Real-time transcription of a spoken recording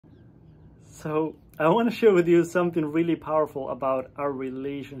So I want to share with you something really powerful about our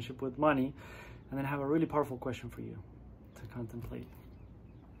relationship with money, and then I have a really powerful question for you to contemplate.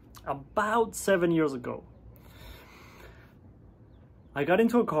 About 7 years ago, I got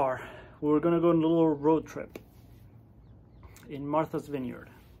into a car. We were going to go on a little road trip in Martha's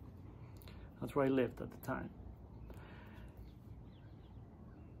Vineyard. That's where I lived at the time.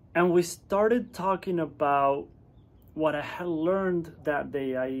 And we started talking about what I had learned that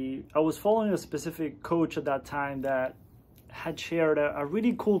day. I was following a specific coach at that time that had shared a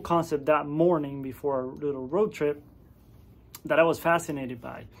really cool concept that morning before our little road trip that I was fascinated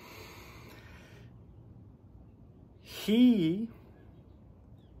by. He,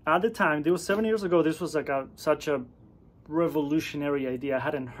 at the time, this was 7 years ago, this was like such a revolutionary idea. I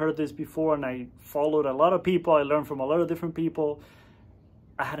hadn't heard this before, and I followed a lot of people. I learned from a lot of different people.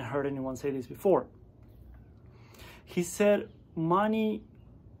 I hadn't heard anyone say this before. He said, money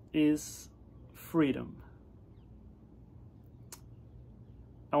is freedom.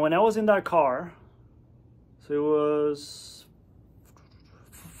 And when I was in that car, so it was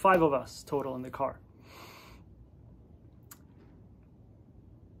 5 of us total in the car,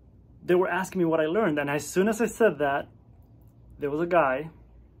 they were asking me what I learned. And as soon as I said that, there was a guy,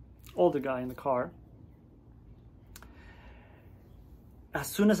 older guy in the car. As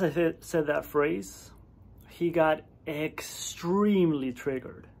soon as I said that phrase, he got extremely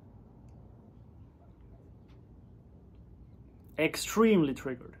triggered. Extremely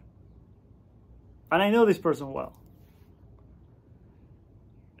triggered. And I know this person well.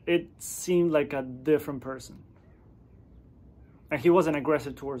 It seemed like a different person. And he wasn't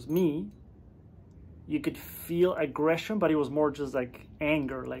aggressive towards me. You could feel aggression, but it was more just like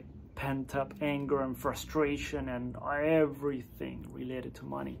anger, like pent up anger and frustration and everything related to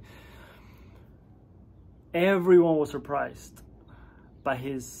money. Everyone was surprised by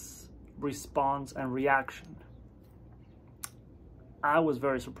his response and reaction. I was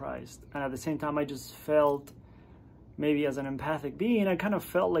very surprised. And at the same time, I just felt, maybe as an empathic being, I kind of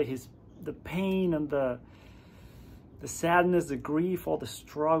felt like the pain and the sadness, the grief, all the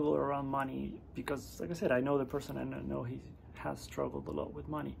struggle around money. Because, like I said, I know the person and I know he has struggled a lot with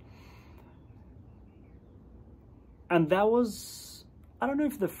money. And that was, I don't know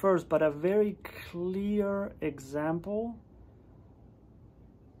if the first, but a very clear example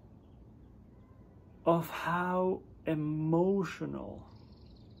of how emotional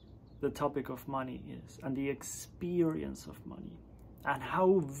the topic of money is and the experience of money and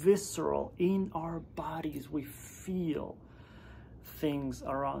how visceral in our bodies we feel things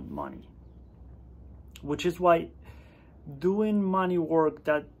around money. Which is why doing money work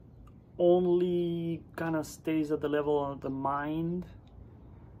that only kind of stays at the level of the mind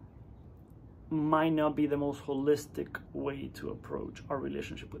might not be the most holistic way to approach our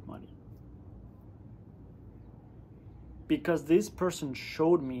relationship with money. Because this person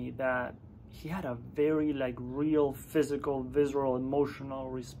showed me that he had a very real physical, visceral,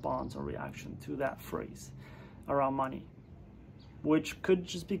 emotional response or reaction to that phrase around money, which could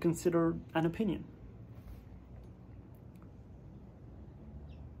just be considered an opinion.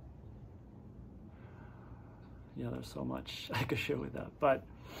 Yeah, there's so much I could share with that, but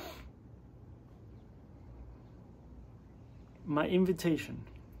my invitation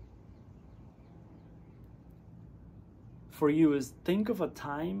for you is think of a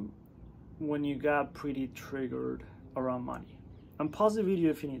time when you got pretty triggered around money. And pause the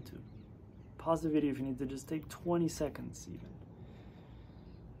video if you need to. Pause the video if you need to. Just take 20 seconds even.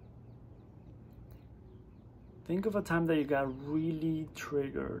 Think of a time that you got really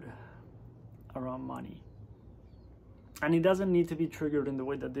triggered around money. And it doesn't need to be triggered in the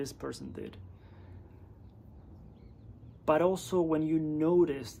way that this person did. But also when you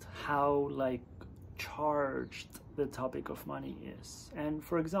noticed how charged the topic of money is. And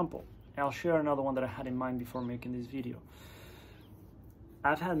for example, I'll share another one that I had in mind before making this video.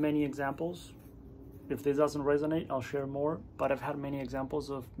 I've had many examples. If this doesn't resonate, I'll share more. But I've had many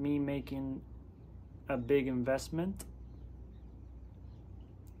examples of me making a big investment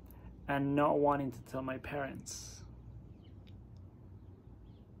and not wanting to tell my parents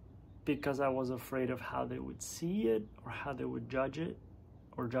because I was afraid of how they would see it or how they would judge it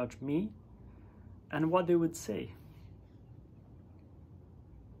or judge me and what they would say.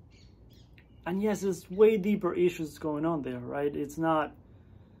 And yes, there's way deeper issues going on there, right? It's not,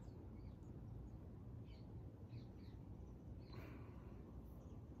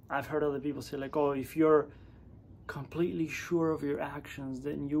 I've heard other people say oh, if you're completely sure of your actions,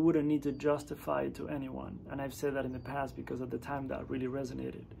 then you wouldn't need to justify it to anyone. And I've said that in the past because at the time that really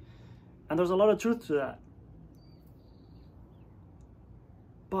resonated. And there's a lot of truth to that.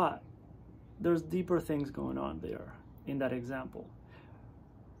 But there's deeper things going on there in that example.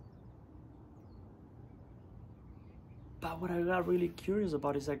 But what I got really curious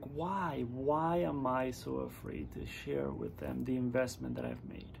about is like, why? Why am I so afraid to share with them the investment that I've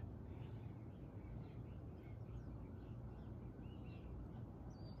made?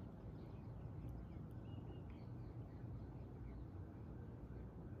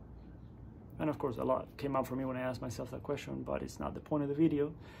 And of course, a lot came up for me when I asked myself that question, but it's not the point of the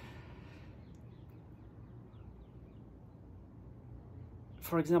video.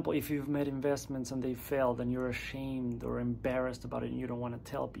 For example, if you've made investments and they failed and you're ashamed or embarrassed about it and you don't want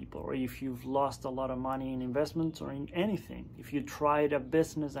to tell people, or if you've lost a lot of money in investments or in anything, if you tried a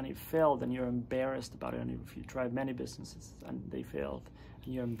business and it failed and you're embarrassed about it, and if you tried many businesses and they failed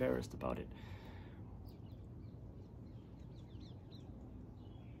and you're embarrassed about it,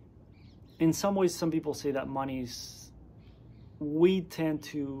 in some ways, some people say that we tend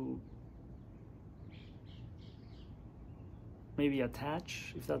to maybe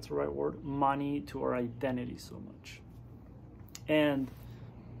attach, if that's the right word, money to our identity so much. And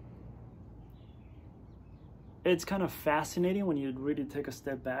it's kind of fascinating when you really take a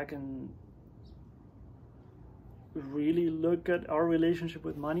step back and really look at our relationship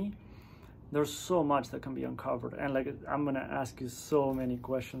with money. There's so much that can be uncovered, and like, I'm gonna ask you so many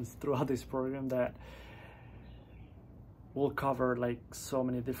questions throughout this program that will cover like so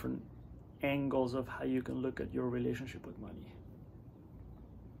many different angles of how you can look at your relationship with money.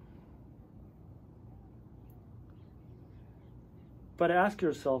 But ask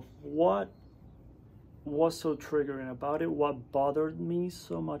yourself, what was so triggering about it? What bothered me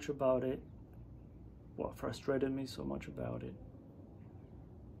so much about it? What frustrated me so much about it?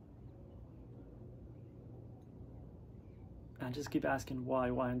 And just keep asking why,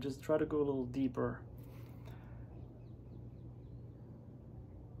 and just try to go a little deeper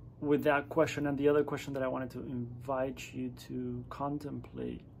with that question. And the other question that I wanted to invite you to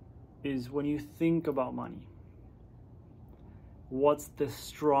contemplate is, when you think about money, what's the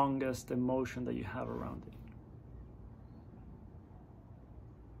strongest emotion that you have around it?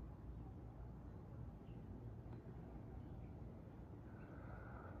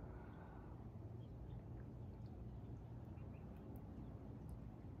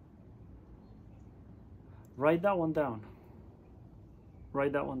 Write that one down.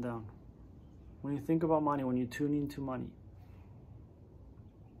 Write that one down. When you think about money, when you tune into money,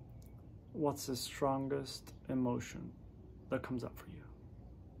 what's the strongest emotion that comes up for you?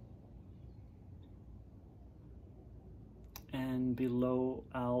 And below,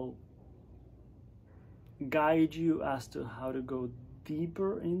 I'll guide you as to how to go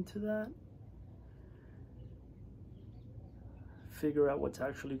deeper into that. Figure out what's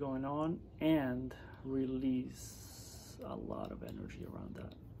actually going on and release a lot of energy around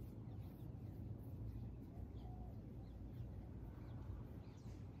that.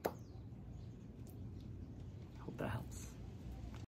 Hope that helps.